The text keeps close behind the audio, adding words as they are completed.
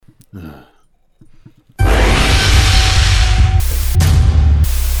You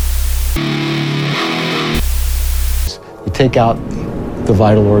take out the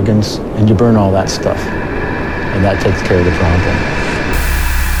vital organs and you burn all that stuff. And that takes care of the problem.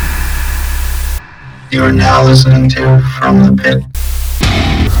 You are now listening to From the Pit.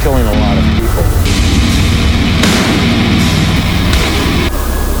 It's killing a lot of people.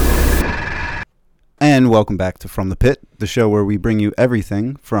 And welcome back to From the Pit, the show where we bring you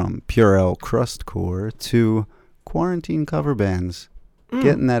everything from Purell crustcore to quarantine cover bands,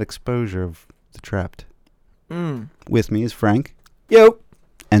 getting that exposure of the Trapped. With me is Frank. Yo.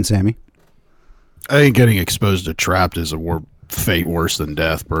 And Sammy. I think getting exposed to Trapped is a fate worse than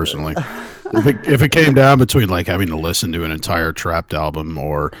death, personally. If it came down between like having to listen to an entire Trapped album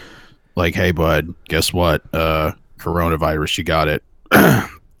or like, hey bud, guess what? Coronavirus, you got it.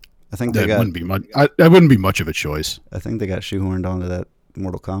 I think that wouldn't be much. That wouldn't be much of a choice. I think they got shoehorned onto that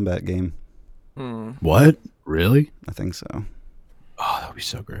Mortal Kombat game. What? Really? I think so. Oh, that would be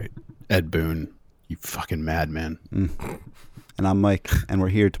so great. Ed Boon, you fucking madman. And I'm Mike, and we're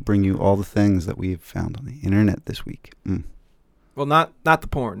here to bring you all the things that we've found on the internet this week. Well, not the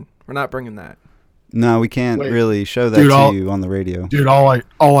porn. We're not bringing that. No, we can't really show that to you on the radio. Dude, all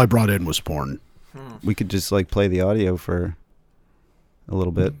I brought in was porn. We could just like play the audio for a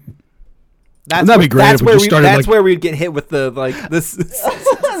little bit. That'd be great if we just started. That's where we'd get hit with the like this. This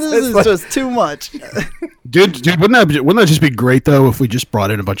is just too much. Dude, wouldn't that just be great though if we just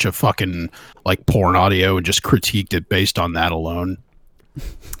brought in a bunch of fucking like porn audio and just critiqued it based on that alone?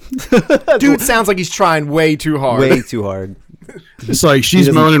 Dude sounds like he's trying way too hard. Way too hard. It's like she's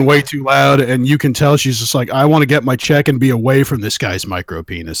moaning way too loud, and you can tell she's just like, I want to get my check and be away from this guy's micro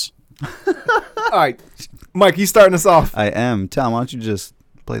penis. All right, Mike, you starting us off? I am. Tom, why don't you just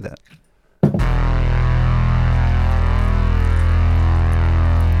play that?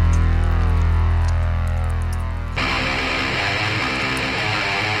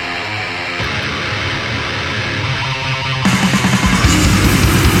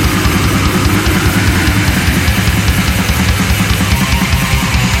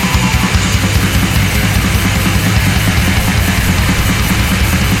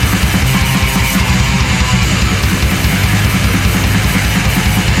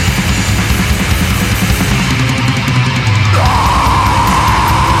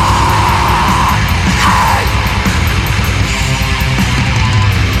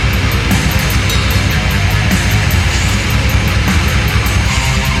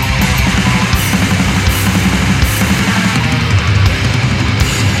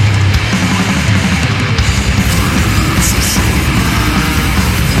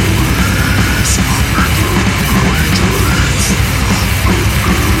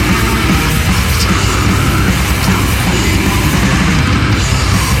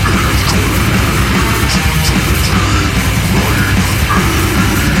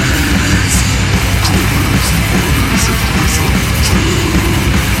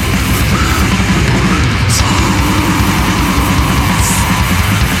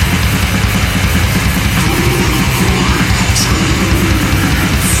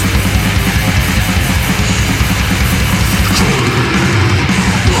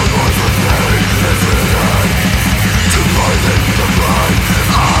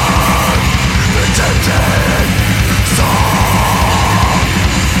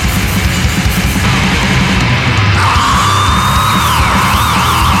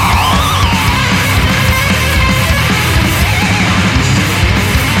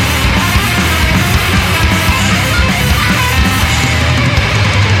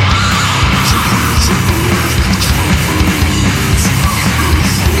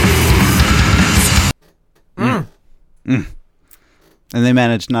 And they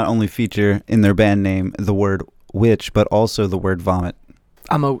managed not only feature in their band name the word witch, but also the word vomit.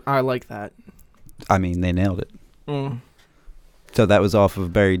 I like that. I mean, they nailed it. So that was off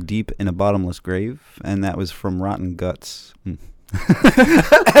of Buried Deep in a Bottomless Grave, and that was from Rotten Guts.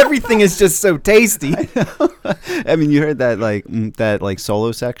 Everything is just so tasty. I mean, you heard that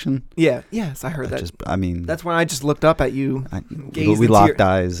solo section? Yeah. Yes, I heard that. That's when I just looked up at you. We locked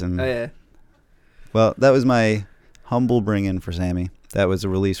eyes. And yeah. Well, that was my humble bring-in for Sammy. That was a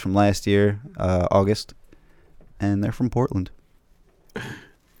release from last year, August, and they're from Portland.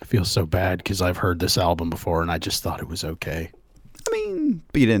 I feel so bad because I've heard this album before, and I just thought it was okay. I mean,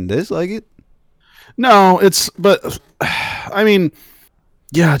 but you didn't dislike it? No, I mean,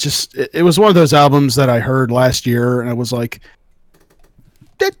 yeah, just, it was one of those albums that I heard last year, and I was like,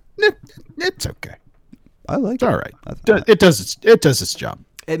 it's okay. I like it. All right. It does its job.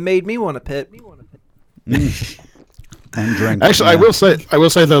 It made me want to pit. And drink. Actually, I will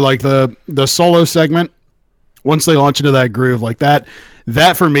say though, like the solo segment, once they launch into that groove like that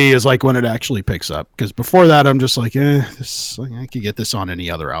for me is like when it actually picks up. Because before that, I'm just like, this, like, I could get this on any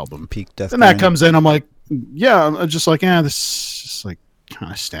other album. Peak Death. And that comes in, I'm like, yeah, I'm just like, this is just like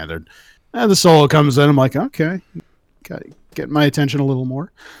kind of standard. And the solo comes in, I'm like, okay, get my attention a little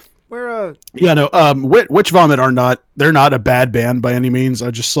more. Witch Vomit they're not a bad band by any means.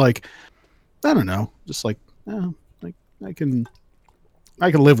 I just like, I don't know, just like, like I can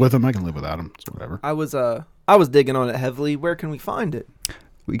live with them. I can live without them. So whatever. I was digging on it heavily. Where can we find it?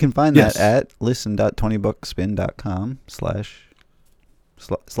 We can find that at listen.20buckspin.com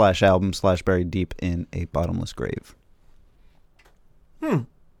slash album / buried deep in a bottomless grave.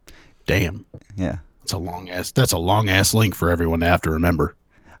 Damn. Yeah. That's a long ass link for everyone to have to remember.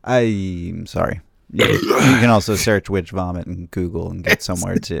 I'm sorry. You can also search Witch Vomit in Google and get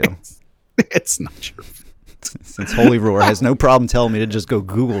somewhere too. It's not true. Since Holy Roar has no problem telling me to just go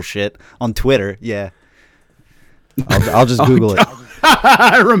Google shit on Twitter, yeah. I'll just Google it.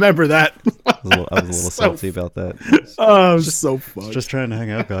 I remember that. I was a little salty about that. Oh, it was so fun. Just trying to hang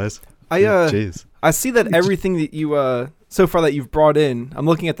out, guys. Jeez. I see that everything that you so far that you've brought in, I'm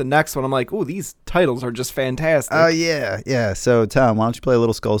looking at the next one. I'm like, oh, these titles are just fantastic. Oh yeah. So Tom, why don't you play a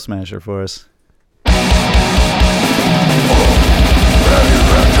little Skull Smasher for us?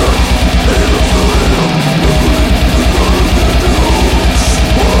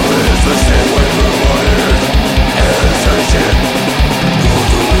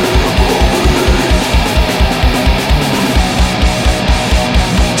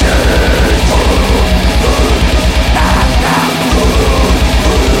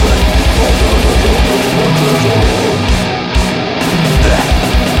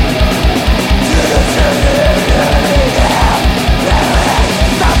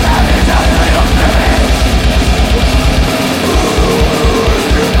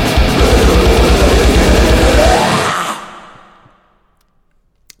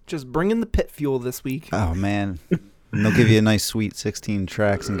 Just bringing the pit fuel this week. Oh man, and they'll give you a nice sweet 16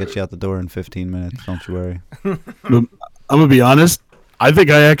 tracks and get you out the door in 15 minutes. Don't you worry. I'm gonna be honest. I think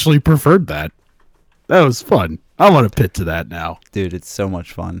I actually preferred that. That was fun. I want to pit to that now, dude. It's so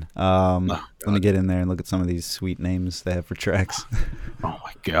much fun. Let me get in there and look at some of these sweet names they have for tracks. Oh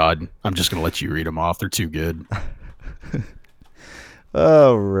my god, I'm just gonna let you read them off. They're too good.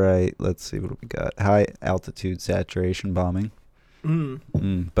 All right, let's see what we got. High altitude saturation bombing.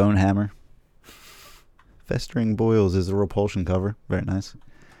 Bone Hammer. Festering Boils is a Repulsion cover. Very nice.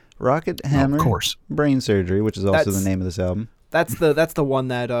 Rocket Hammer. Of course. Brain Surgery, which is also the name of this album. That's the one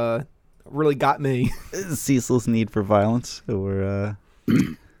that really got me. Ceaseless Need for Violence, or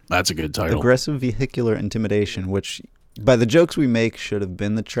that's a good title. Aggressive Vehicular Intimidation, which by the jokes we make should have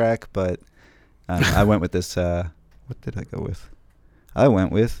been the track, but I went with this. What did I go with? I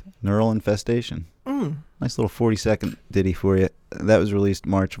went with Neural Infestation. Nice little 40-second ditty for you. That was released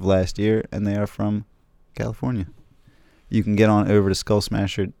March of last year, and they are from California. You can get on over to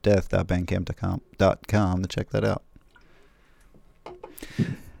skullsmasherdeath.bandcamp.com to check that out.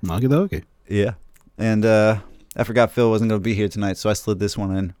 Okie. Yeah. And I forgot Phil wasn't going to be here tonight, so I slid this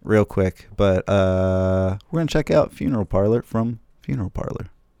one in real quick. But we're going to check out Funeral Parlor from Funeral Parlor.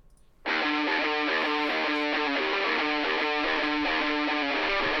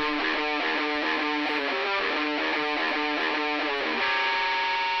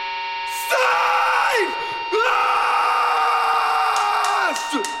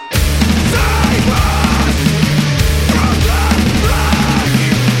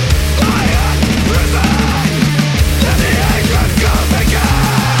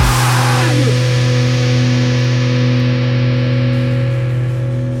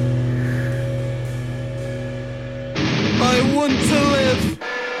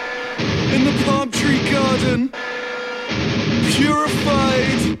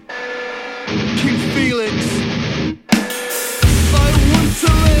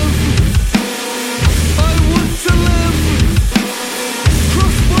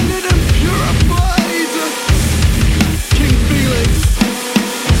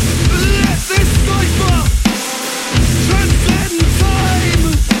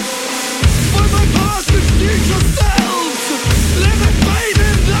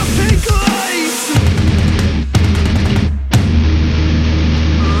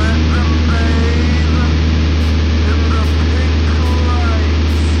 Let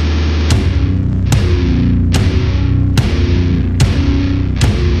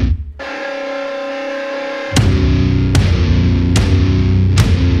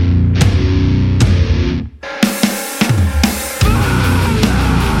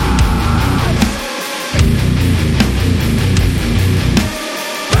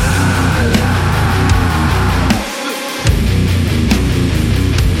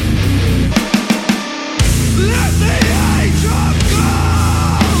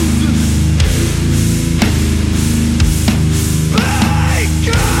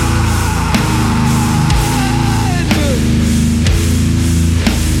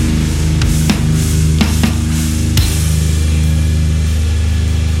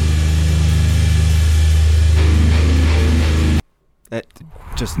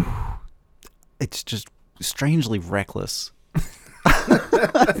it's just strangely reckless.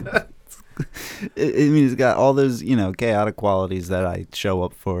 I mean, it's got all those, chaotic qualities that I show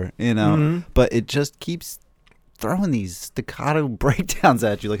up for, but it just keeps throwing these staccato breakdowns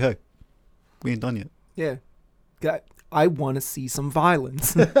at you like, hey, we ain't done yet. Yeah. I want to see some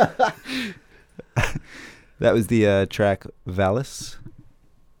violence. That was the track Valis,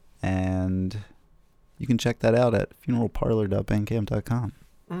 and you can check that out at funeralparlor.bandcamp.com.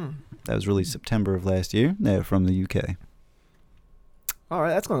 That was released September of last year. They're from the UK. All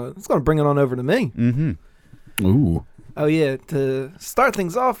right, that's gonna bring it on over to me. Mm-hmm. Ooh. Oh yeah, to start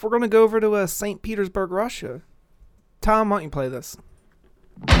things off, we're gonna go over to St. Petersburg, Russia. Tom, why don't you play this?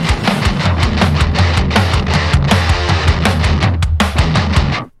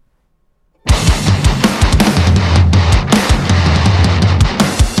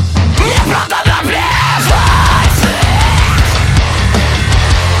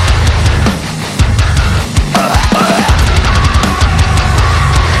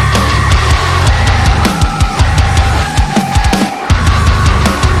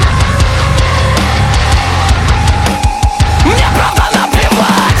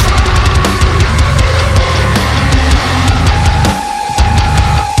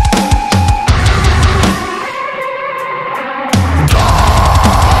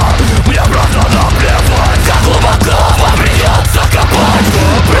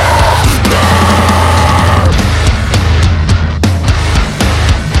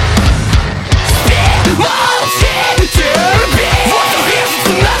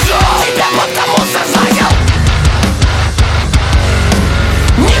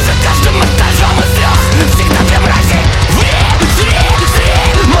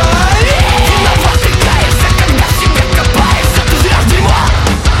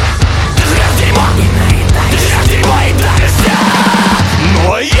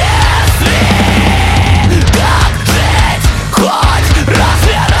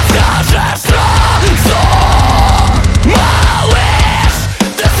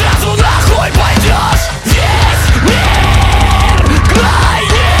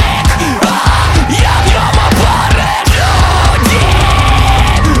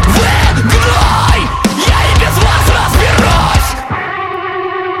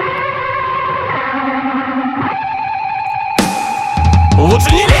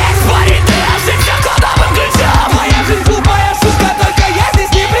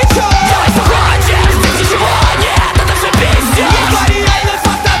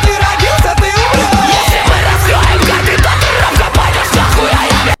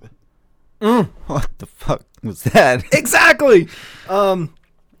 What the fuck was that? Exactly.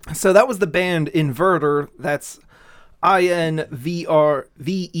 So that was the band Inverter. That's INVER.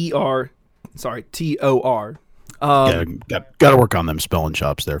 Sorry, TOR. Got to work on them spelling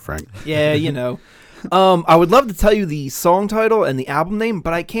chops there, Frank. Yeah, I would love to tell you the song title and the album name,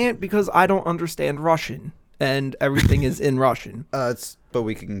 but I can't because I don't understand Russian, and everything is in Russian. But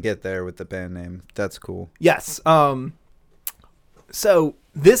we can get there with the band name. That's cool. Yes. So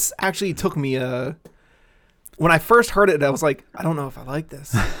this actually took me when I first heard it, I was like, I don't know if I like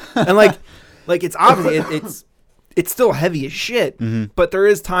this. And like it's obviously it's still heavy as shit, but there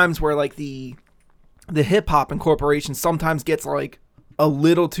is times where like the hip hop incorporation sometimes gets like a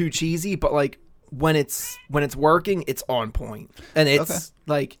little too cheesy, but like when it's working, it's on point. And it's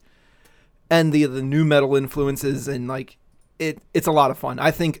like, and the new metal influences, and like it's a lot of fun.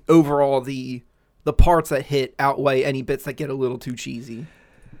 I think overall the parts that hit outweigh any bits that get a little too cheesy.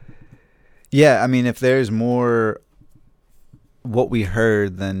 Yeah, I mean, if there's more what we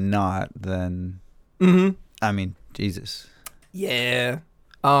heard than not, then I mean, Jesus. Yeah.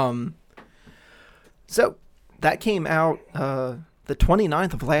 So that came out the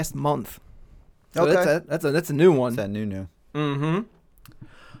 29th of last month. So Okay. that's a new one. It's that new.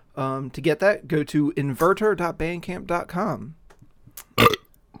 To get that, go to inverter.bandcamp.com.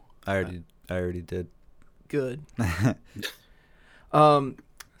 I already did. Good.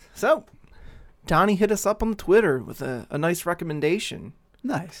 So Donnie hit us up on Twitter with a nice recommendation.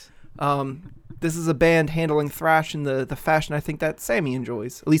 Nice. This is a band handling thrash in the fashion I think that Sammy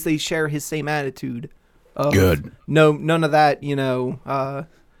enjoys. At least they share his same attitude. Good. No, none of that,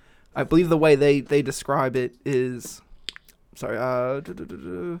 I believe the way they describe it is, sorry,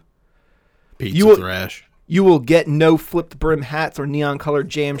 Pizza thrash. You will get no flipped brim hats or neon colored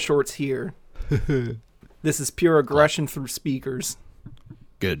jam shorts here. This is pure aggression through speakers.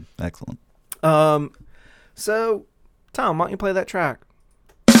 Good. Excellent. So, Tom, why don't you play that track?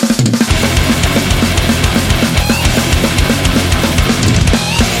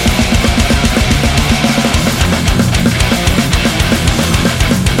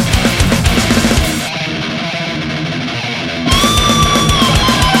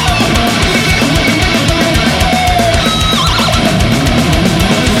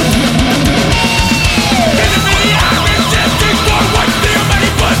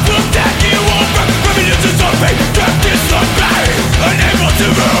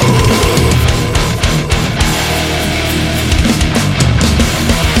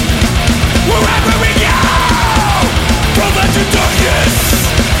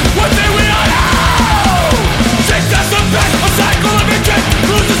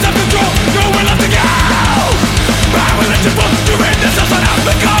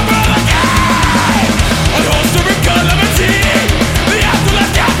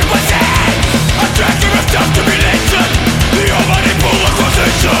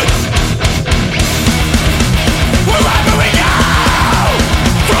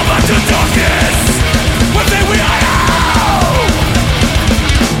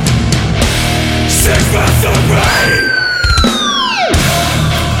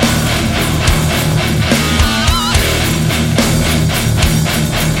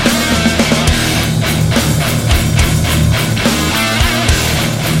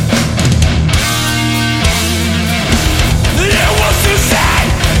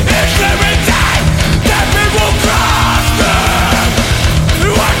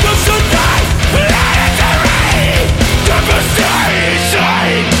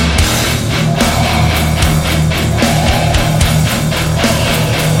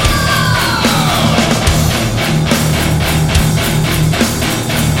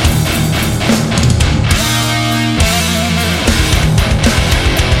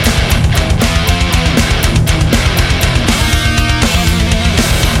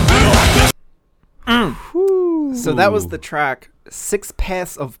 So that was the track Six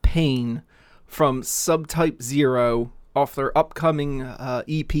Paths of Pain from Subtype Zero off their upcoming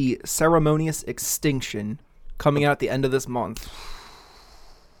EP Ceremonious Extinction, coming out at the end of this month.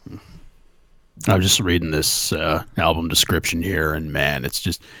 I was just reading this album description here, and man,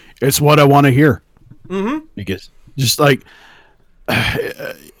 it's what I want to hear. Mm-hmm. Because just like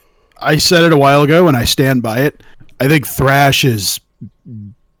I said it a while ago, and I stand by it. I think thrash has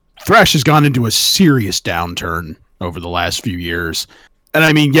gone into a serious downturn over the last few years. And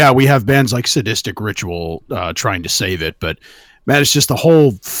I mean, yeah, we have bands like Sadistic Ritual trying to save it, but man, it's just the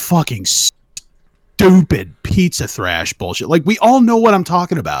whole fucking stupid pizza thrash bullshit. Like, we all know what I'm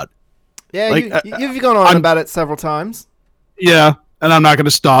talking about. Yeah, like, you've gone on about it several times. Yeah, and I'm not going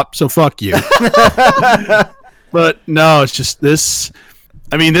to stop, so fuck you. But no, it's just this.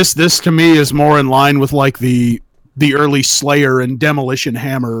 I mean, this to me is more in line with like the early Slayer and Demolition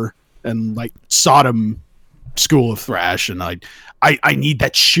Hammer and like Sodom school of thrash, and I need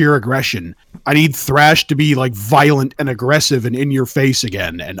that sheer aggression. I need thrash to be like violent and aggressive and in your face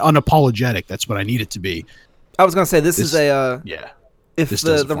again and unapologetic. That's what I need it to be. I was gonna say this is a yeah. If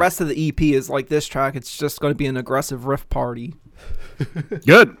the rest of the EP is like this track, it's just going to be an aggressive riff party.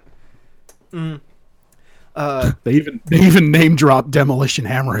 Good. They even name drop Demolition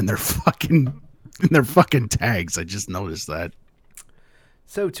Hammer in their fucking tags. I just noticed that.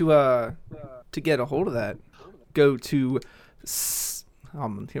 So to get a hold of that, go to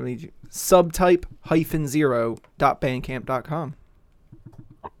subtype-0.bandcamp.com.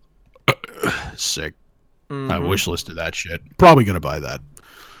 Sick. I wish listed that shit. Probably gonna buy that.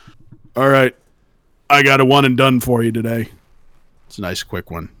 All right, I got a one and done for you today. It's a nice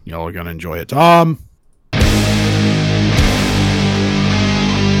quick one. Y'all are gonna enjoy it. Tom.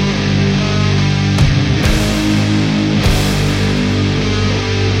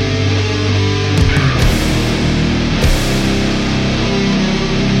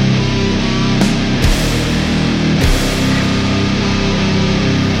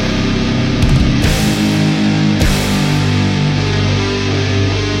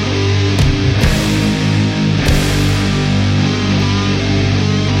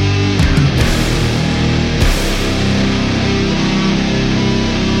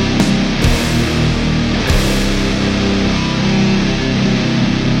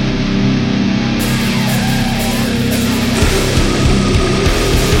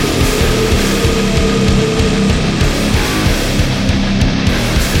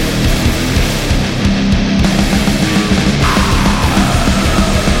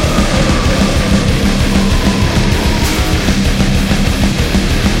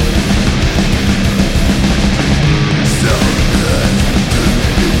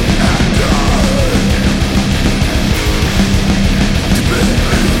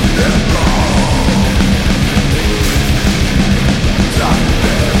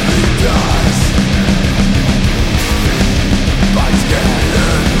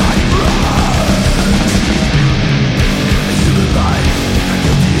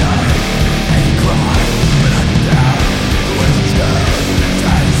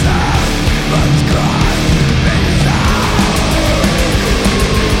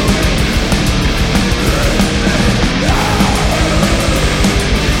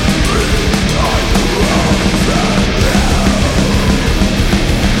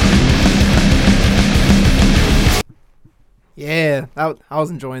 I was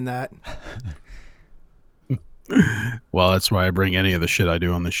enjoying that. Well, that's why I bring any of the shit I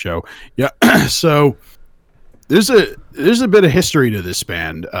do on this show. Yeah, so there's a bit of history to this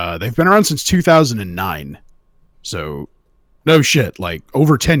band. They've been around since 2009, so no shit, like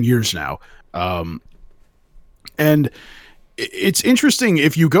over 10 years now. And it's interesting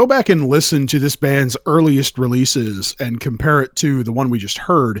if you go back and listen to this band's earliest releases and compare it to the one we just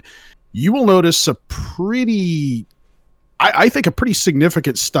heard, you will notice a pretty, I think a pretty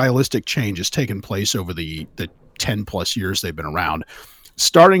significant stylistic change has taken place over the 10 plus years they've been around.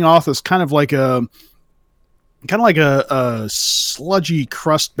 Starting off as kind of like a sludgy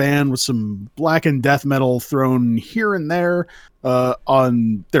crust band with some black and death metal thrown here and there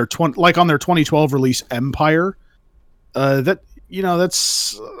on their 2012 release Empire.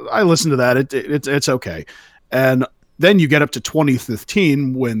 That's I listened to that. It's okay. And then you get up to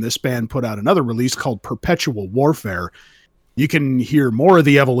 2015 when this band put out another release called Perpetual Warfare. You can hear more of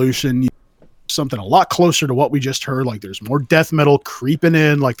the evolution, something a lot closer to what we just heard. Like there's more death metal creeping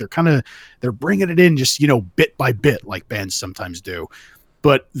in, like they're bringing it in just, bit by bit, like bands sometimes do.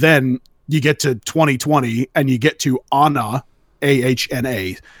 But then you get to 2020 and you get to Ahna,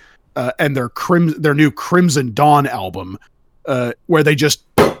 AHNA, and their new Crimson Dawn album, where they just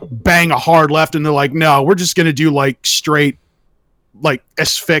bang a hard left, and they're like, no, we're just gonna do like straight, like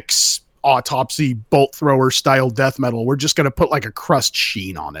asphyx autopsy bolt thrower style death metal. We're just gonna put like a crust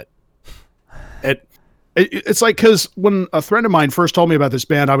sheen on it. It's like, because when a friend of mine first told me about this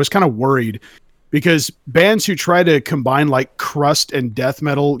band, I was kind of worried, because bands who try to combine like crust and death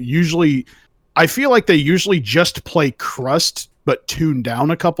metal usually, I feel like they usually just play crust but tune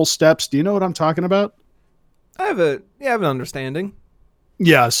down a couple steps. Do you know what I'm talking about? I have an understanding.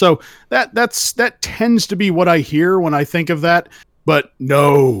 Yeah, so that tends to be what I hear when I think of that. But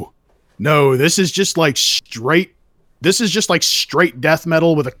no, this is just like straight. This is just like straight death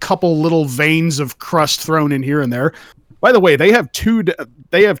metal with a couple little veins of crust thrown in here and there. By the way, they have two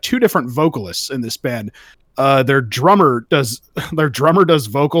different vocalists in this band. Their drummer does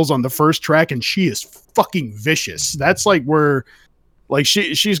vocals on the first track, and she is fucking vicious. That's like where, like,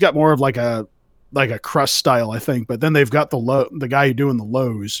 she's got more of like a crust style, I think. But then they've got the guy doing the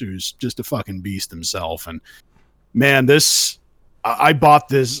lows, who's just a fucking beast himself. And man, I bought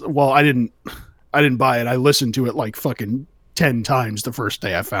this. Well, I didn't buy it. I listened to it like fucking 10 times the first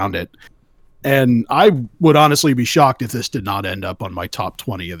day I found it. And I would honestly be shocked if this did not end up on my top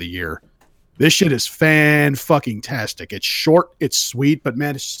 20 of the year. This shit is fan-fucking-tastic. It's short, it's sweet, but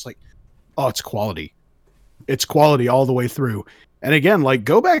man, it's just like, oh, it's quality. It's quality all the way through. And again, like,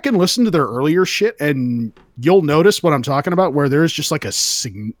 go back and listen to their earlier shit, and you'll notice what I'm talking about, where there's just like a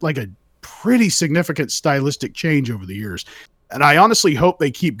pretty significant stylistic change over the years. And I honestly hope they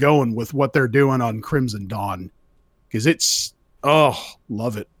keep going with what they're doing on Crimson Dawn, because it's, oh,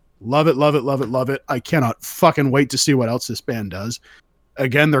 love it. Love it, love it, love it, love it. I cannot fucking wait to see what else this band does.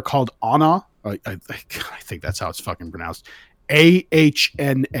 Again, they're called Ahna. I think that's how it's fucking pronounced.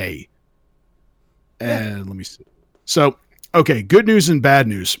 AHNA. And let me see. So, okay, good news and bad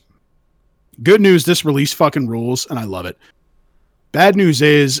news. Good news, this release fucking rules, and I love it. Bad news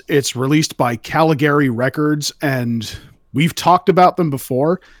is it's released by Caligari Records, and we've talked about them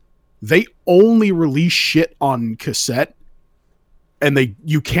before. They only release shit on cassette, and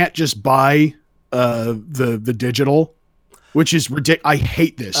you can't just buy the digital, which is ridiculous. I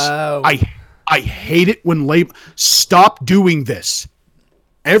hate this. Oh. I hate it when stop doing this.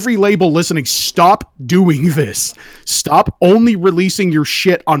 Every label listening, stop doing this. Stop only releasing your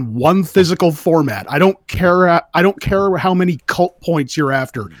shit on one physical format. I don't care how many cult points you're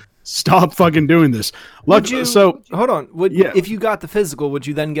after. Stop fucking doing this. Hold on. If you got the physical, would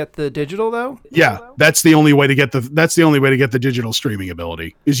you then get the digital though? Yeah, that's the only way to get the digital streaming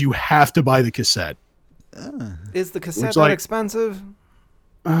ability, is you have to buy the cassette. Is the cassette that expensive?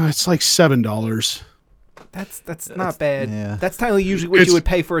 It's like $7. That's not bad. Yeah. That's technically usually what you would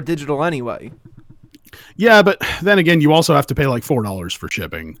pay for a digital anyway. Yeah, but then again, you also have to pay like $4 for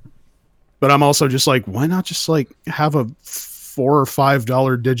shipping. But I'm also just like, why not just like have a $4 or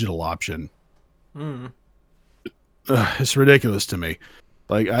 $5 digital option? It's ridiculous to me.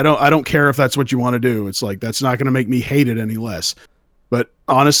 Like, I don't care if that's what you want to do. It's like, that's not going to make me hate it any less. But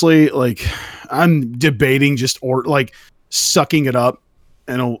honestly, like, I'm debating sucking it up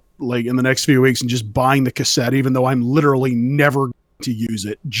and like in the next few weeks and just buying the cassette, even though I'm literally never going to use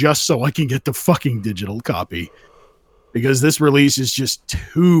it, just so I can get the fucking digital copy, because this release is just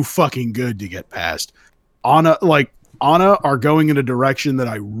too fucking good to get past. Ahna are going in a direction that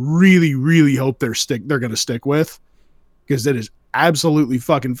I really, really hope they're going to stick with, because it is absolutely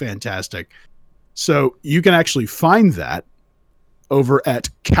fucking fantastic. So you can actually find that over at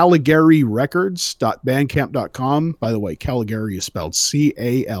CaligariRecords.bandcamp.com. By the way, Caligari is spelled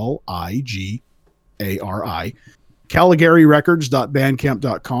Caligari.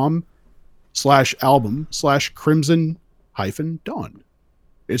 CaligariRecords.bandcamp.com/album/Crimson-Dawn.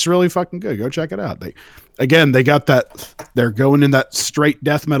 It's really fucking good. Go check it out. They got that. They're going in that straight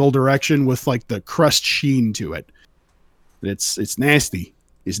death metal direction with like the crust sheen to it. It's nasty.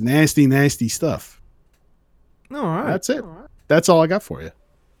 It's nasty, nasty stuff. All right. That's it. That's all I got for you.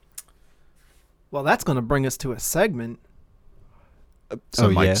 Well, that's going to bring us to a segment.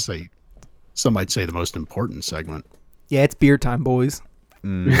 Some might say the most important segment. Yeah, it's beer time, boys.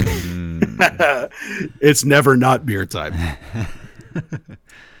 It's never not beer time.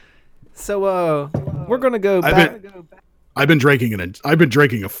 So, we're going to go back. I've been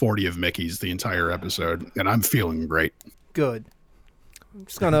drinking a 40 of Mickey's the entire episode, and I'm feeling great. Good. I'm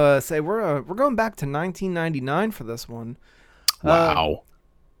just going to say we're going back to 1999 for this one. Wow.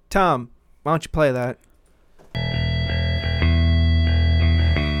 Tom, why don't you play that?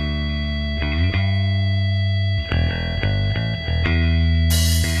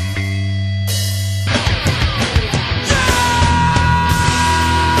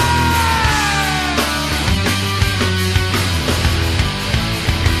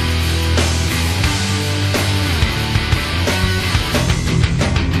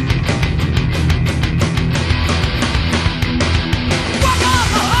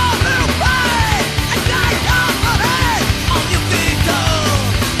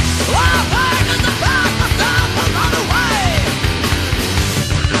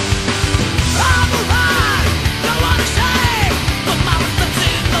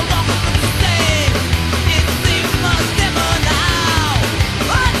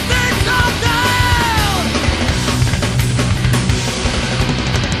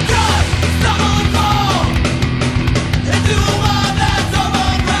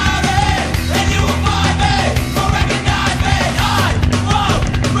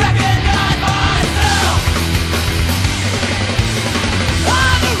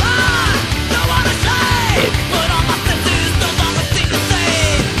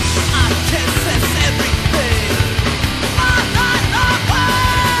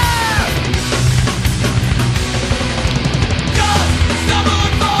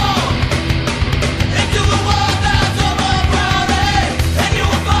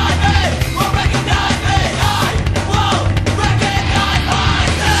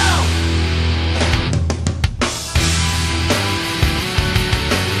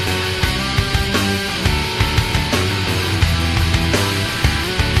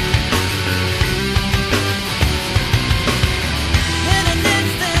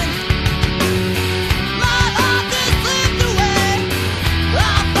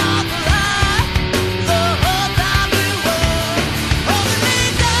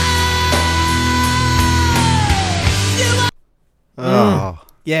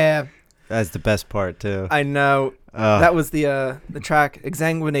 Yeah, That's the best part too. I know. That was the track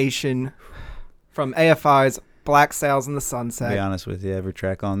Exsanguination from AFI's Black Sails in the To Sunset. be honest with you, every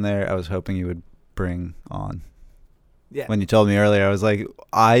track on there, I was hoping you would bring on. Yeah. When you told me earlier, I was like,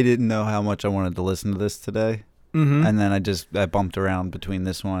 I didn't know how much I wanted to listen to this today. Mm-hmm. And then I bumped around between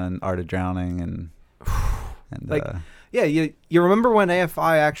this one and Art of Drowning and Like, yeah, you remember when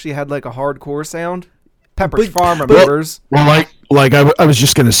AFI actually had like a hardcore sound? Pepper's But- Farm remembers. Well, I was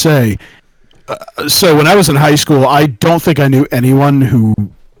just gonna say. So when I was in high school, I don't think I knew anyone who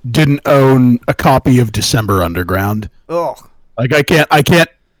didn't own a copy of December Underground. Ugh. Like I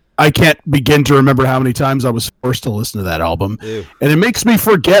can't begin to remember how many times I was forced to listen to that album, Ew. and it makes me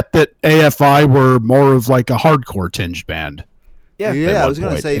forget that AFI were more of like a hardcore tinged band. Yeah. Yeah, I one was going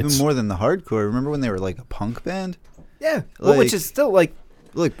to point, say even it's- more than the hardcore. Remember when they were like a punk band? Yeah. Well, which Like- is still like,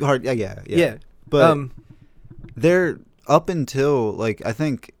 Like hard, yeah. yeah. But they're up until like I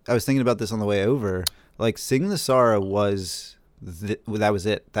think I was thinking about this on the way over. Like Sing the Sorrow was that was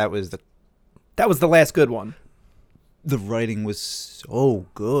it. That was that was the last good one. the writing was so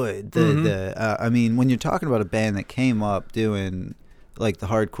good. Mhm. I mean, when you're talking about a band that came up doing like the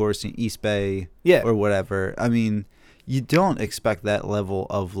hardcore scene, East Bay, Yeah. or whatever. I mean, you don't expect that level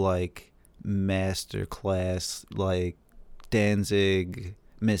of like masterclass, like Danzig,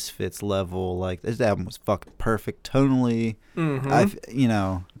 Misfits level. Like this album was fucking perfect tonally.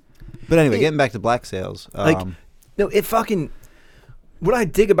 Mm-hmm. But anyway, It- getting back to Black Sails. Like- No, it fucking. What I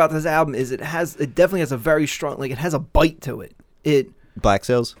dig about this album is it definitely has a very strong, like it has a bite to it. Black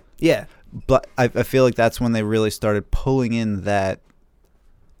Sails. Yeah. But I feel like that's when they really started pulling in that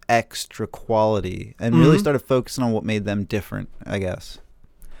extra quality and really Mhm. started focusing on what made them different, I guess.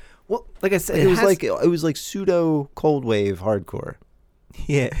 Well, like I said, It was like pseudo cold wave hardcore.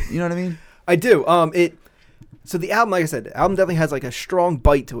 yeah. You know what I mean? I do. So the album, like I said, the album definitely has like a strong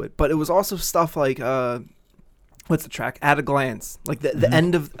bite to it, but it was also stuff like what's the track? At a Glance. Like the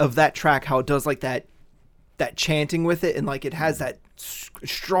end of that track, how it does like that chanting with it, and like it has that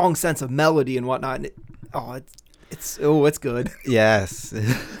strong sense of melody and whatnot. And it's good. Yes.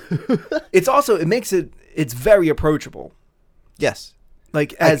 It's also it's very approachable. Yes.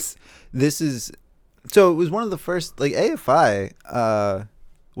 Like So it was one of the first, like AFI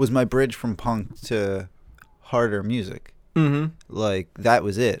was my bridge from punk to harder music. mm-hmm. Like that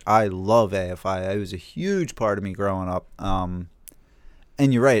was it. I love AFI. It was a huge part of me growing up. And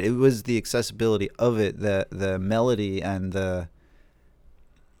you're right. It was the accessibility of it, the melody, and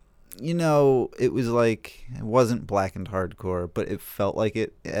it was like it wasn't blackened hardcore, but it felt like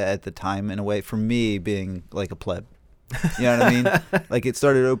it at the time in a way. For me, being like a pleb, you know what I mean? Like it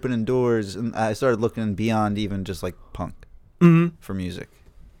started opening doors, and I started looking beyond even just like punk Mm-hmm. for music.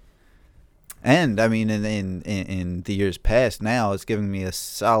 And I mean, in the years past, now it's giving me a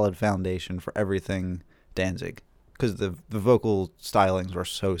solid foundation for everything Danzig, because the vocal stylings were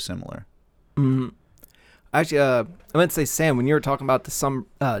so similar. Mm-hmm. Actually, I meant to say, Sam, when you were talking about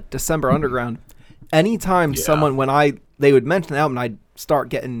December Underground, anytime they would mention the album, I'd start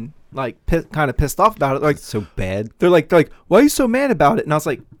getting like kind of pissed off about it. Like It's so bad. they're like, why are you so mad about it? And I was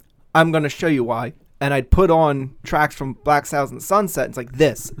like, I'm gonna show you why. And I'd put on tracks from Black Sails in the Sunset. And it's like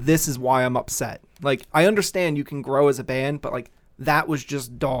this is why I'm upset. Like I understand you can grow as a band, but like that was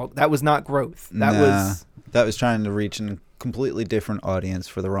just dog. That was not growth. That was trying to reach a completely different audience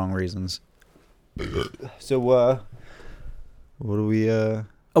for the wrong reasons. So, what are we?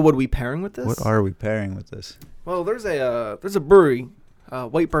 what are we pairing with this? What are we pairing with this? Well, there's a brewery,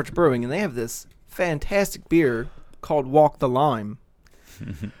 White Birch Brewing, and they have this fantastic beer called Walk the Lime,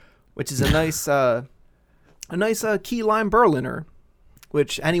 which is a nice key lime Berliner,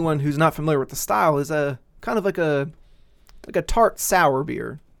 which anyone who's not familiar with the style is a kind of like a tart sour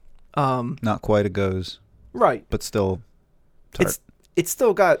beer. Not quite a goes, Right. but still tart. It's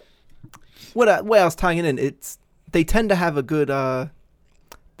still got way I was tying it in. They tend to have a good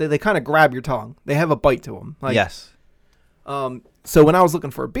they kind of grab your tongue. They have a bite to them. Like, Yes. So when I was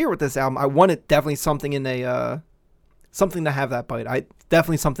looking for a beer with this album, I wanted definitely something in something to have that bite.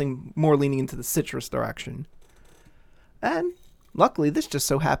 Definitely something more leaning into the citrus direction. And luckily, this just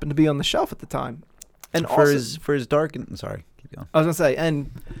so happened to be on the shelf at the time. And for also, his dark and sorry, keep going. I was gonna say, and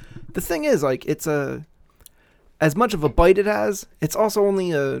the thing is, like, it's as much of a bite it has, it's also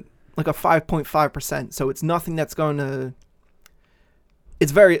only a 5.5%. So it's nothing that's going to.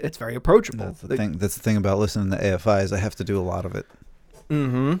 It's very approachable. That's the thing. That's the thing about listening to AFI is I have to do a lot of it.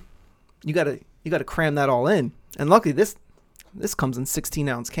 Mm-hmm. You gotta cram that all in, and luckily this comes in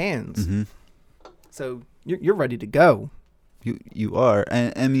 16-ounce cans, Mm-hmm. so you're ready to go. You are,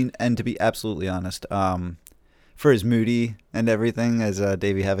 and I mean, and to be absolutely honest, for as moody and everything as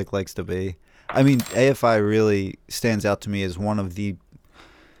Davey Havoc likes to be. I mean, AFI really stands out to me as one of the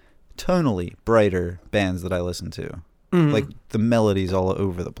tonally brighter bands that I listen to. Mhm. Like, the melodies all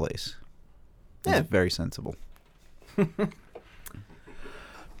over the place. Yeah. It's very sensible. I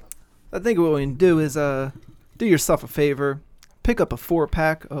think what we can do is do yourself a favor. Pick up a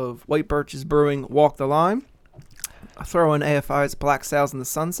 4-pack of White Birches Brewing Walk the Line. Throw in AFI's Black Sails in the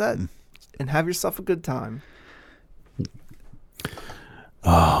Sunset. And have yourself a good time.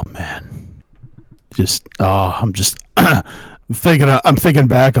 Oh man, I'm thinking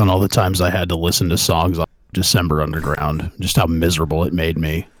back on all the times I had to listen to songs on December Underground, just how miserable it made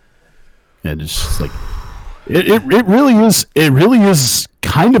me, and it's just like it really is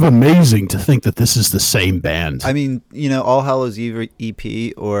kind of amazing to think that this is the same band. I mean, All Hallows Eve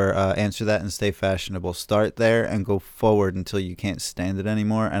EP or Answer That and Stay Fashionable. Start there and go forward until you can't stand it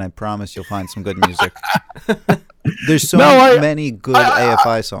anymore, and I promise you'll find some good music. There's so many good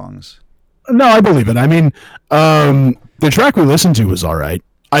AFI songs. No, I believe it. I mean, the track we listened to was all right.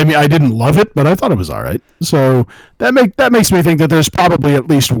 I mean, I didn't love it, but I thought it was all right. So that makes me think that there's probably at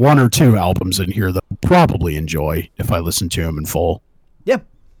least 1 or 2 albums in here that I'll probably enjoy if I listen to them in full. Yeah.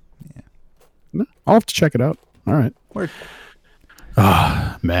 I'll have to check it out. All right. Word.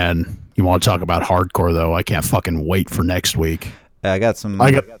 Ah, man. You want to talk about hardcore, though? I can't fucking wait for next week. I got some.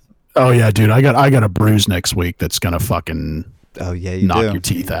 Oh, yeah, dude. I got a bruise next week that's going to fucking Oh, yeah, you knock do. your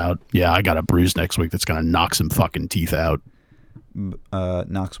teeth out. Yeah, I got a bruise next week that's going to knock some fucking teeth out.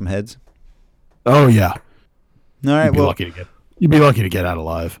 Knock some heads. Oh, yeah. All right, You'd be lucky to get out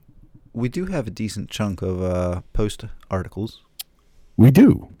alive. we do have a decent chunk of post articles. We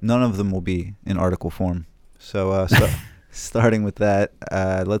do. None of them will be in article form. So, starting with that,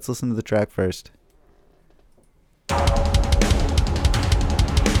 let's listen to the track first.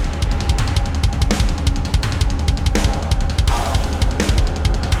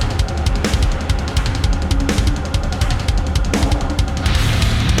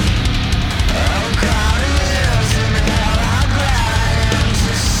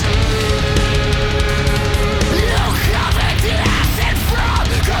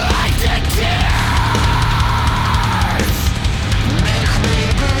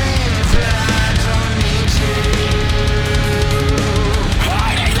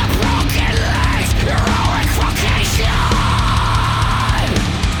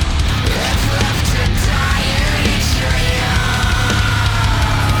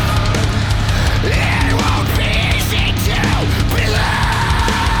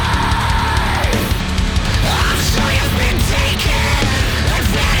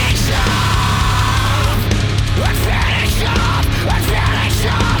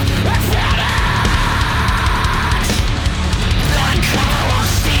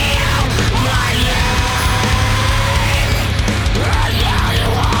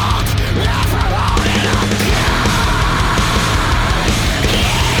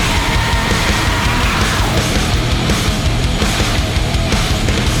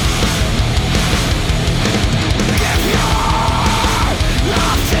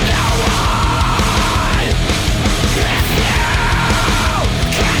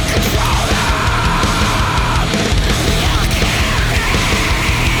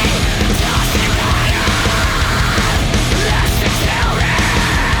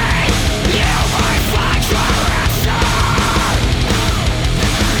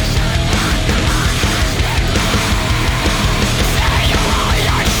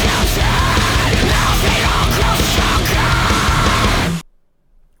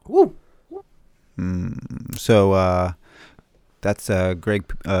 So that's Greg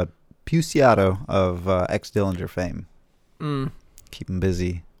Puciato of ex-Dillinger fame. Keep him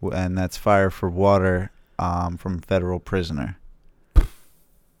busy. And that's Fire for Water from Federal Prisoner.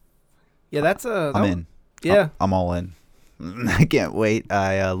 Yeah, that's I'm in. Yeah. I'm all in. I can't wait.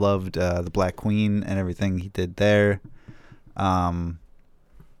 I loved the Black Queen and everything he did there. Dillinger.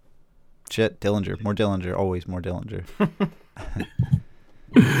 More Dillinger. Always more Dillinger.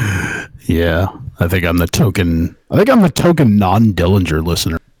 Yeah, I think I'm the token non-Dillinger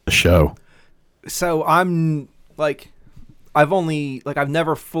listener of the show. So I'm like, I've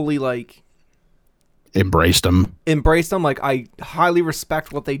never fully embraced them. Like, I highly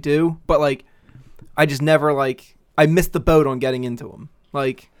respect what they do, but I just never I missed the boat on getting into them.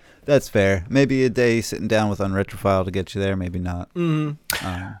 That's fair. Maybe a day sitting down with Unretrophile to get you there. Maybe not.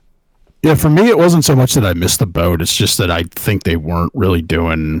 Yeah, for me, it wasn't so much that I missed the boat. It's just that I think they weren't really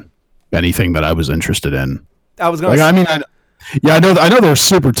doing anything that I was interested in. I was going to I know they're a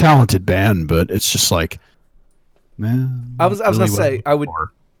super talented band, but it's just I was going to say,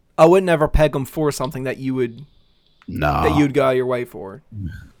 I would never peg them for something that you would Nah. that you'd go out your way for?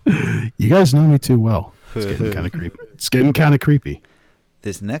 You guys know me too well. It's getting kind of creepy. It's getting kind of creepy.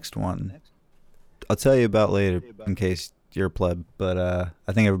 This next one, I'll tell you about later in case you're a pleb, but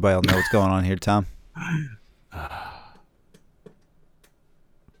I think everybody will know what's going on here, Tom.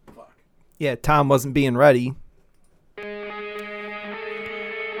 Yeah, Tom wasn't being ready.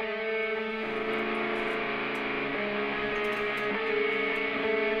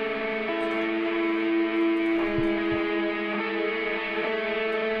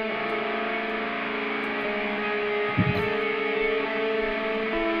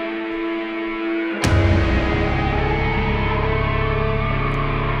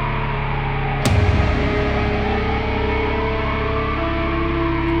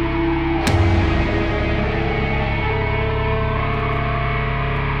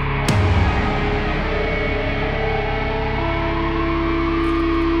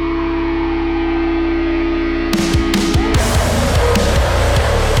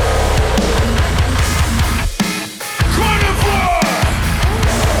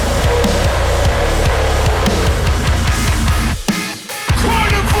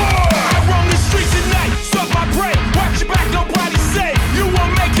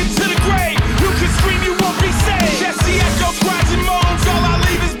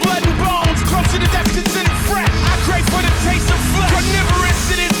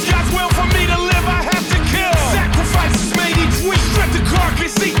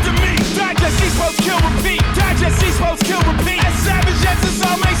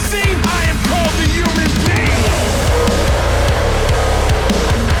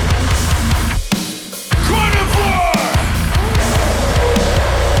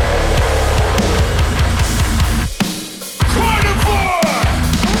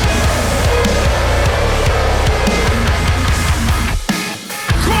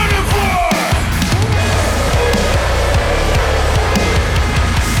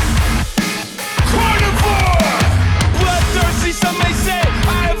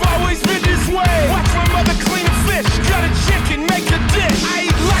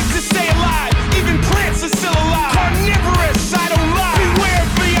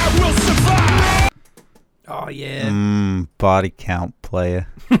 Body count player.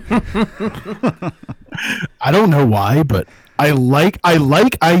 I don't know why, but I like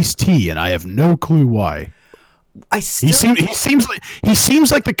Ice-T, and I have no clue why. He seems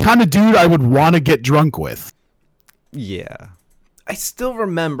like the kind of dude I would want to get drunk with. Yeah. I still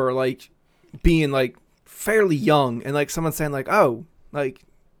remember like being like fairly young and like someone saying like, oh, like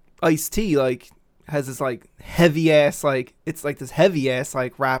Ice-T like has this like heavy ass like it's like this heavy ass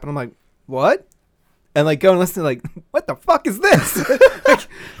like rap, and I'm like, what? And like go and listen to like, what the fuck is this?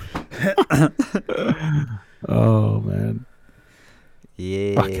 Oh man.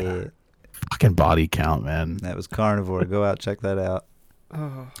 Yeah. Fucking Body Count, man. That was Carnivore. Go out, check that out.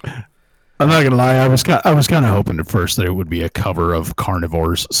 Oh. I'm not gonna lie, I was kind of hoping at first that it would be a cover of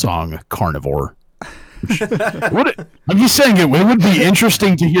Carnivore's song Carnivore. I'm just saying it would be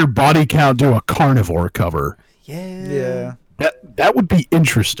interesting to hear Body Count do a Carnivore cover. Yeah. That would be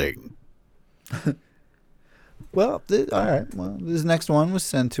interesting. Well, all right. Well, this next one was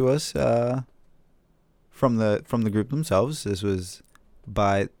sent to us from the group themselves. This was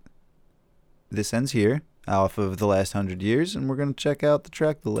by This Ends Here, off of The Last 100 Years, and we're going to check out the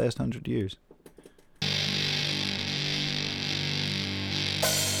track The Last 100 Years.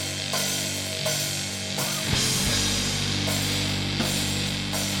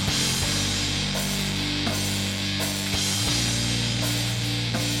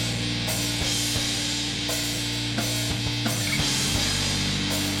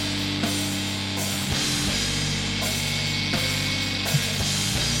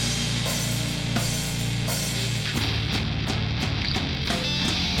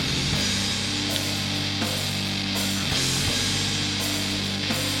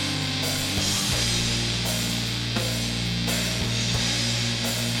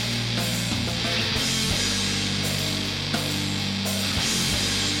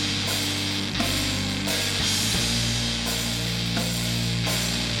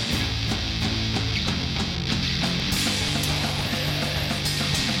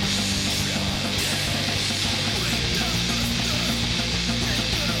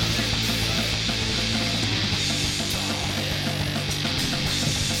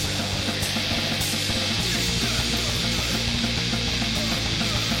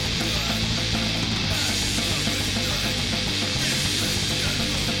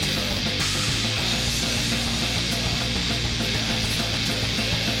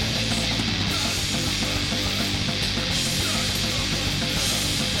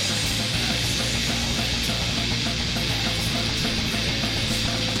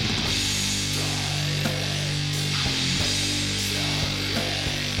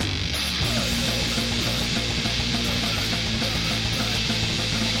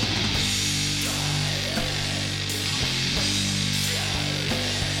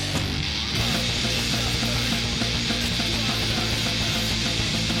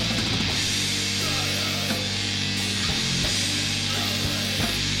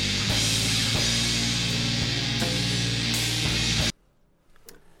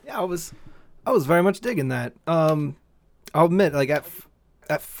 Yeah, I was very much digging that. I'll admit, like at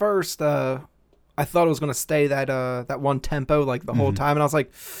first, I thought it was gonna stay that one tempo like the whole time, and I was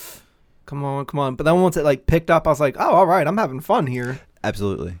like, come on. But then once it like picked up, I was like, oh, all right, I'm having fun here.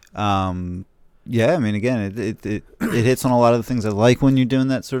 Absolutely. Yeah, I mean, again, it hits on a lot of the things I like when you're doing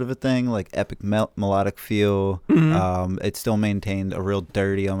that sort of a thing, like epic melodic feel. Mm-hmm. It still maintained a real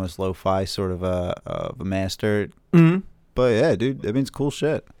dirty, almost lo-fi sort of a master. Mm-hmm. But yeah, dude, I mean, it's cool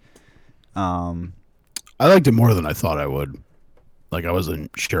shit. I liked it more than I thought I would. Like, I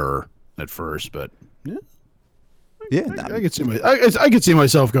wasn't sure at first, but yeah, I could see I could see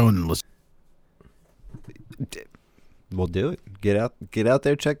myself going and listening. We'll do it. Get out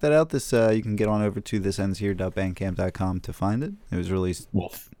there, check that out. This you can get on over to thisendshere.bandcamp.com to find it. It was released.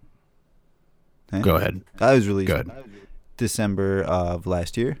 Wolf. Hey? Go ahead. I was released Go ahead. December of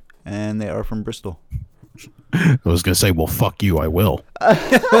last year, and they are from Bristol. I was gonna say, well, fuck you, I will.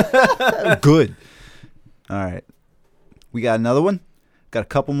 Good. All right, we got another one. Got a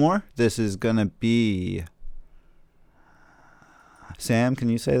couple more. This is gonna be Sam. Can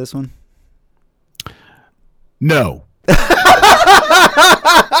you say this one? No.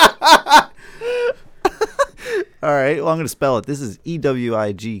 All right, well, I'm going to spell it. This is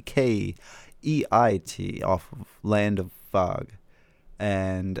Ewigkeit off of Land of Fog.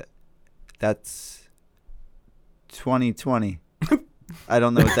 And that's 2020. I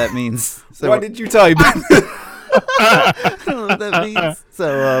don't know what that means. So Why did you type? I don't know what that means.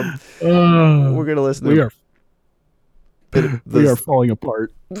 So we're going to listen to we are falling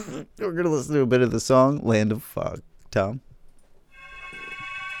apart. We're going to listen to a bit of the song Land of Fog. Tom?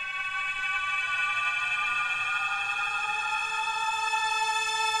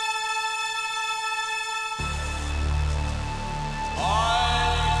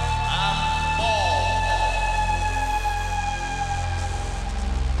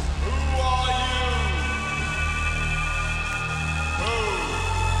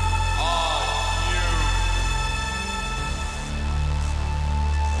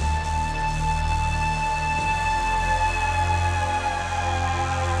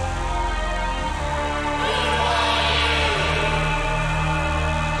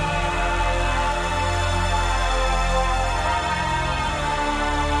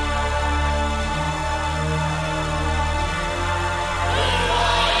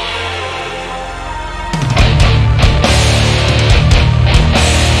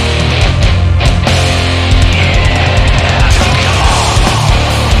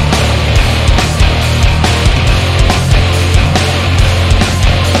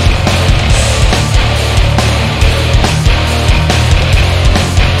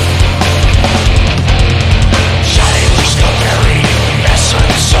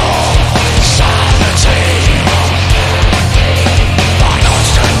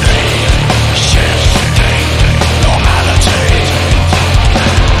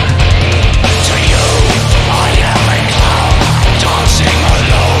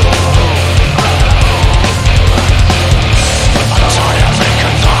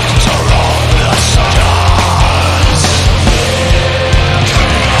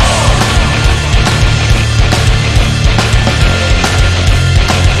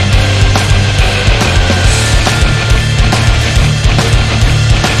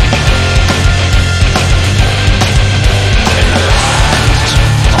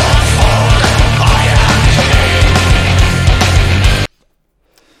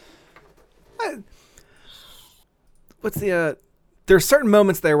 There's certain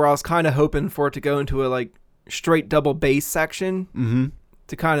moments there where I was kind of hoping for it to go into a like straight double bass section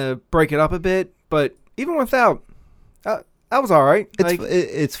to kind of break it up a bit, but even without, that was all right.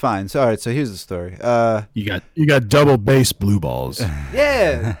 It's fine. So all right. So here's the story. You got double bass blue balls.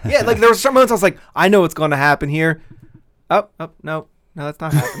 Yeah. Like there were some moments I was like, I know what's going to happen here. No, that's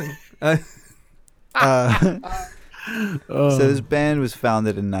not happening. So this band was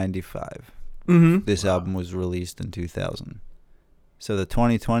founded in '95. Mm-hmm. This album was released in 2000. So the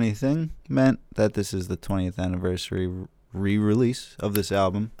 2020 thing meant that this is the 20th anniversary re-release of this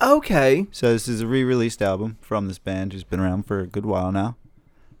album. Okay. So this is a re-released album from this band who's been around for a good while now.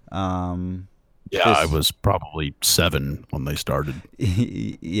 Yeah, I was probably 7 when they started.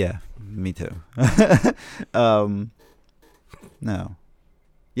 Yeah, me too. No.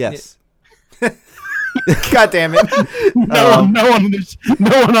 Yes. God damn it! No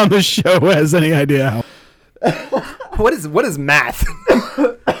one on this show has any idea how. What is math?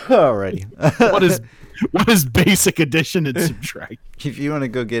 Alrighty. What is basic addition and subtract? If you want to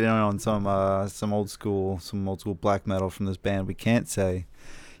go get in on some old school black metal from this band we can't say,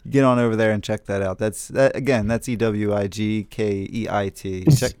 Get on over there and check that out. That's EWIGKEIT.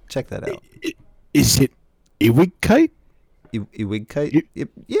 Check that out. Is it Ewigkeit? Ewigkeit? Yeah,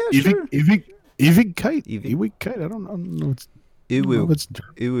 sure. Ewigkeit? Ewigkeit? I don't know.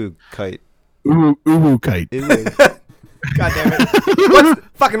 Ewigkeit. Ewigkeit. God damn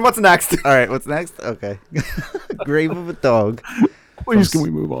it. What's next? All right, what's next? Okay. Grave of a Dog. Please, can we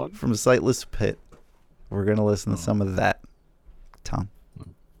move on? From Sightless Pit. We're going to listen to some of that. Tom.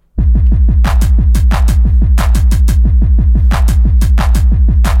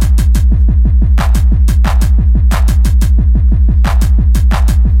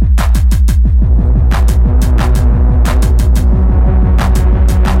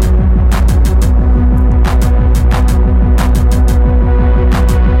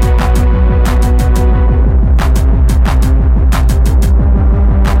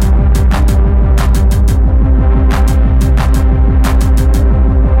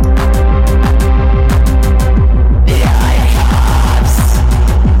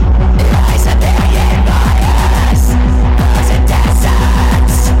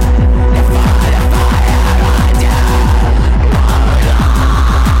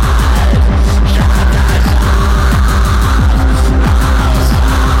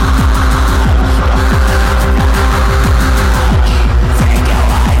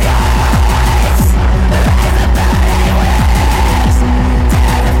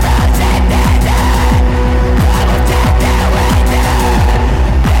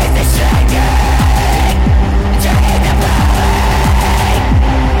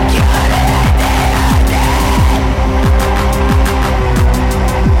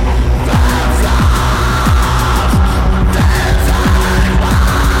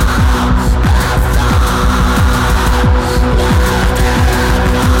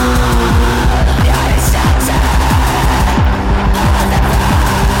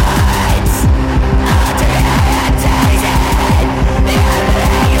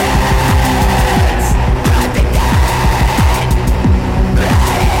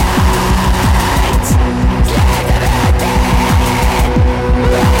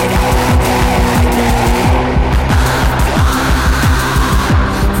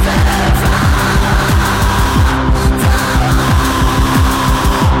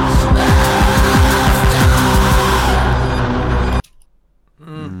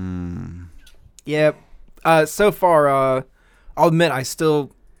 Yep. So far, I'll admit I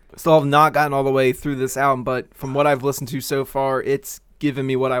still have not gotten all the way through this album, but from what I've listened to so far, it's given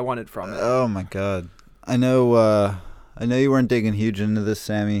me what I wanted from it. Oh my god! I know you weren't digging huge into this,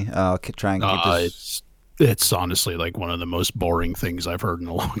 Sammy. I'll try and keep this. It's honestly like one of the most boring things I've heard in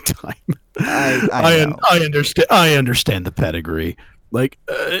a long time. I understand the pedigree. Like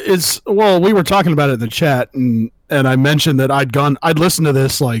we were talking about it in the chat, and I mentioned that I'd listened to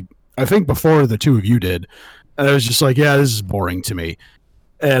this like I think before the two of you did, and I was just like, yeah, this is boring to me.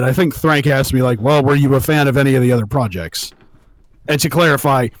 And I think Frank asked me like, well, were you a fan of any of the other projects? And to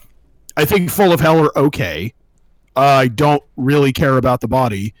clarify, I think Full of Hell are okay. I don't really care about the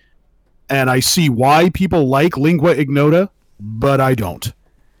body, and I see why people like Lingua Ignota, but I don't.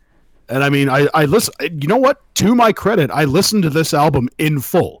 And I mean, I listen. You know what? To my credit, I listened to this album in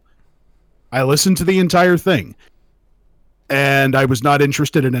full. I listened to the entire thing, and I was not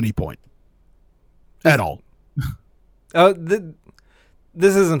interested at any point at all.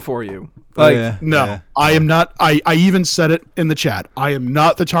 This isn't for you. Like, no, I am not. I even said it in the chat. I am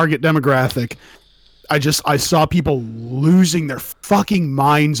not the target demographic. I saw people losing their fucking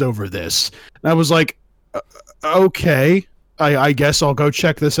minds over this. And I was like, okay, I guess I'll go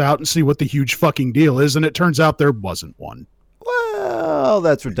check this out and see what the huge fucking deal is. And it turns out there wasn't one. Well,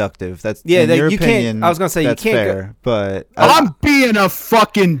 that's reductive. That's yeah. In your you opinion, can't. I was gonna say that's you can't. Fair, but I'm being a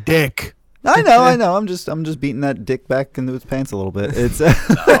fucking dick. I know. I'm just beating that dick back into its pants a little bit. It's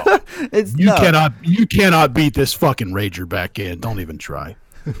it's you cannot beat this fucking rager back in. Don't even try.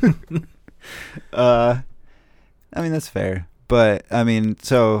 I mean that's fair, but I mean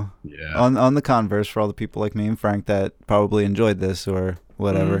so on the converse for all the people like me and Frank that probably enjoyed this or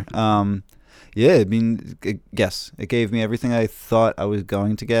whatever. Yeah, I mean yes, it gave me everything I thought I was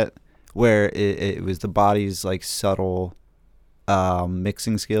going to get. Where it was the body's like subtle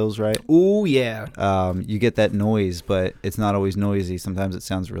mixing skills, right? Ooh yeah. You get that noise, but it's not always noisy. Sometimes it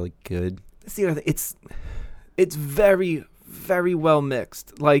sounds really good. That's the other thing. It's very, very well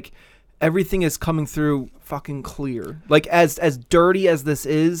mixed. Like everything is coming through fucking clear. Like as dirty as this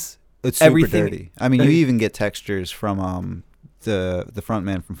is, it's super everything, dirty. I mean, you even get textures from the front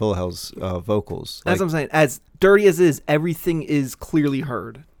man from Full of Hell's vocals. That's what I'm saying. As dirty as it is, everything is clearly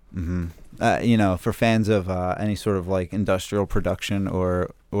heard. Mm-hmm. for fans of any sort of like industrial production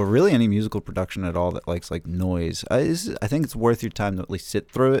or really any musical production at all that likes like noise, I think it's worth your time to at least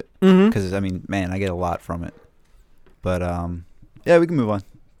sit through it. Because I mean, man, I get a lot from it. But yeah, we can move on.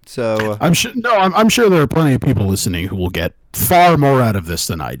 So I'm sure there are plenty of people listening who will get far more out of this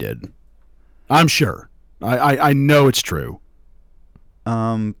than I did. I'm sure. I know it's true.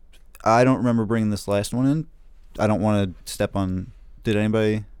 I don't remember bringing this last one in. I don't want to step on. Did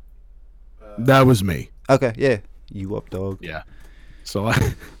anybody? That was me. Okay, yeah, you up, dog. Yeah. So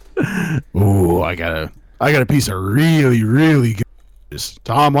I got a piece of really, really good.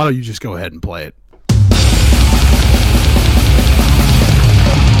 Tom, why don't you just go ahead and play it?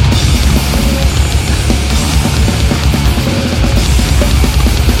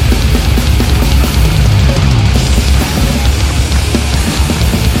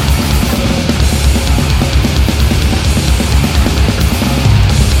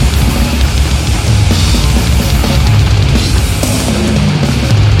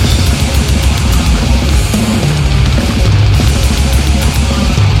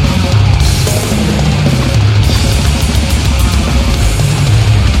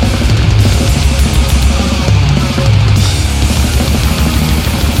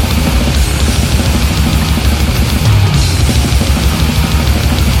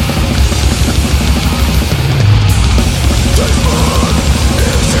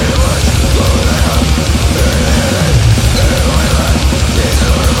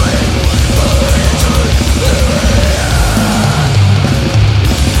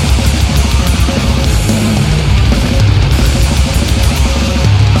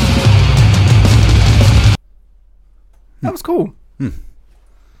 That was cool.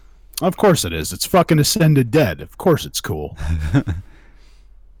 Of course it is. It's fucking Ascended Dead. Of course it's cool.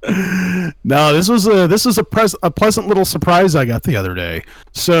 No, this was a pleasant little surprise I got the other day.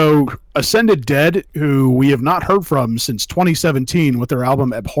 So Ascended Dead, who we have not heard from since 2017 with their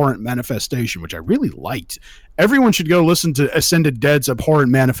album Abhorrent Manifestation, which I really liked. Everyone should go listen to Ascended Dead's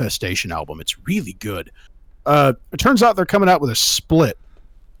Abhorrent Manifestation album. It's really good. It turns out they're coming out with a split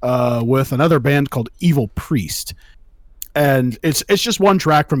with another band called Evil Priest. And it's just one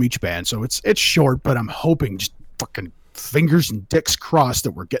track from each band, so it's short, but I'm hoping, just fucking fingers and dicks crossed,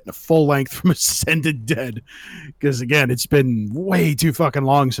 that we're getting a full length from Ascended Dead, because again, it's been way too fucking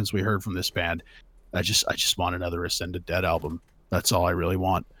long since we heard from this band. I just want another Ascended Dead album. That's all I really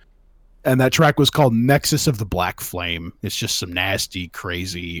want. And that track was called Nexus of the Black Flame. It's just some nasty,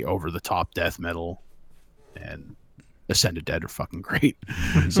 crazy, over the top death metal, and Ascended Dead are fucking great.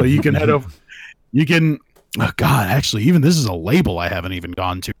 So you can head over. Oh God, actually, even this is a label I haven't even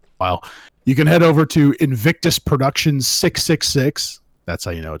gone to in a while. You can head over to Invictus Productions 666. That's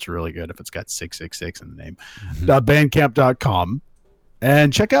how you know it's really good, if it's got 666 in the name. Bandcamp.com.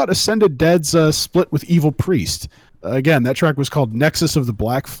 And check out Ascended Dead's split with Evil Priest. Again, that track was called Nexus of the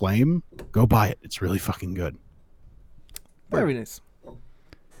Black Flame. Go buy it. It's really fucking good. Very nice.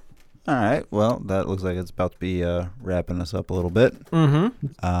 All right. Well, that looks like it's about to be wrapping us up a little bit. Mm-hmm.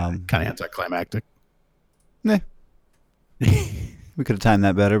 Kind of anticlimactic. Nah. We could have timed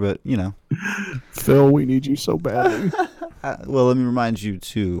that better, but you know. Phil, we need you so badly. Well, let me remind you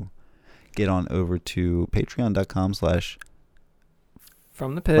to get on over to patreon.com/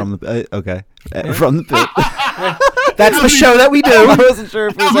 From the Pit. From the Pit. That's the show that we do. I wasn't sure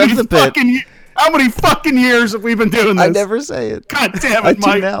if it was at the Pit. How many fucking years have we been doing this? I never say it. God damn I it,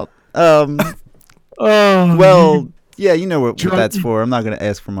 Mike. tune out. Well, yeah, you know what that's for. I'm not going to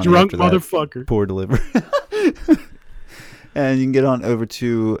ask for money drunk after that. motherfucker. Poor delivery. And you can get on over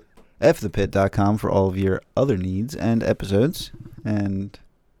to fthepit.com for all of your other needs and episodes. And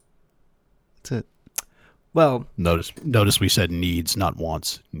that's it. Well, notice we said needs, not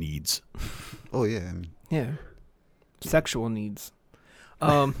wants. Needs. Oh, yeah. yeah. Sexual needs.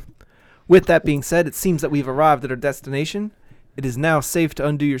 With that being said, it seems that we've arrived at our destination. It is now safe to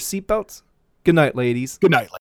undo your seatbelts. Good night, ladies. Good night.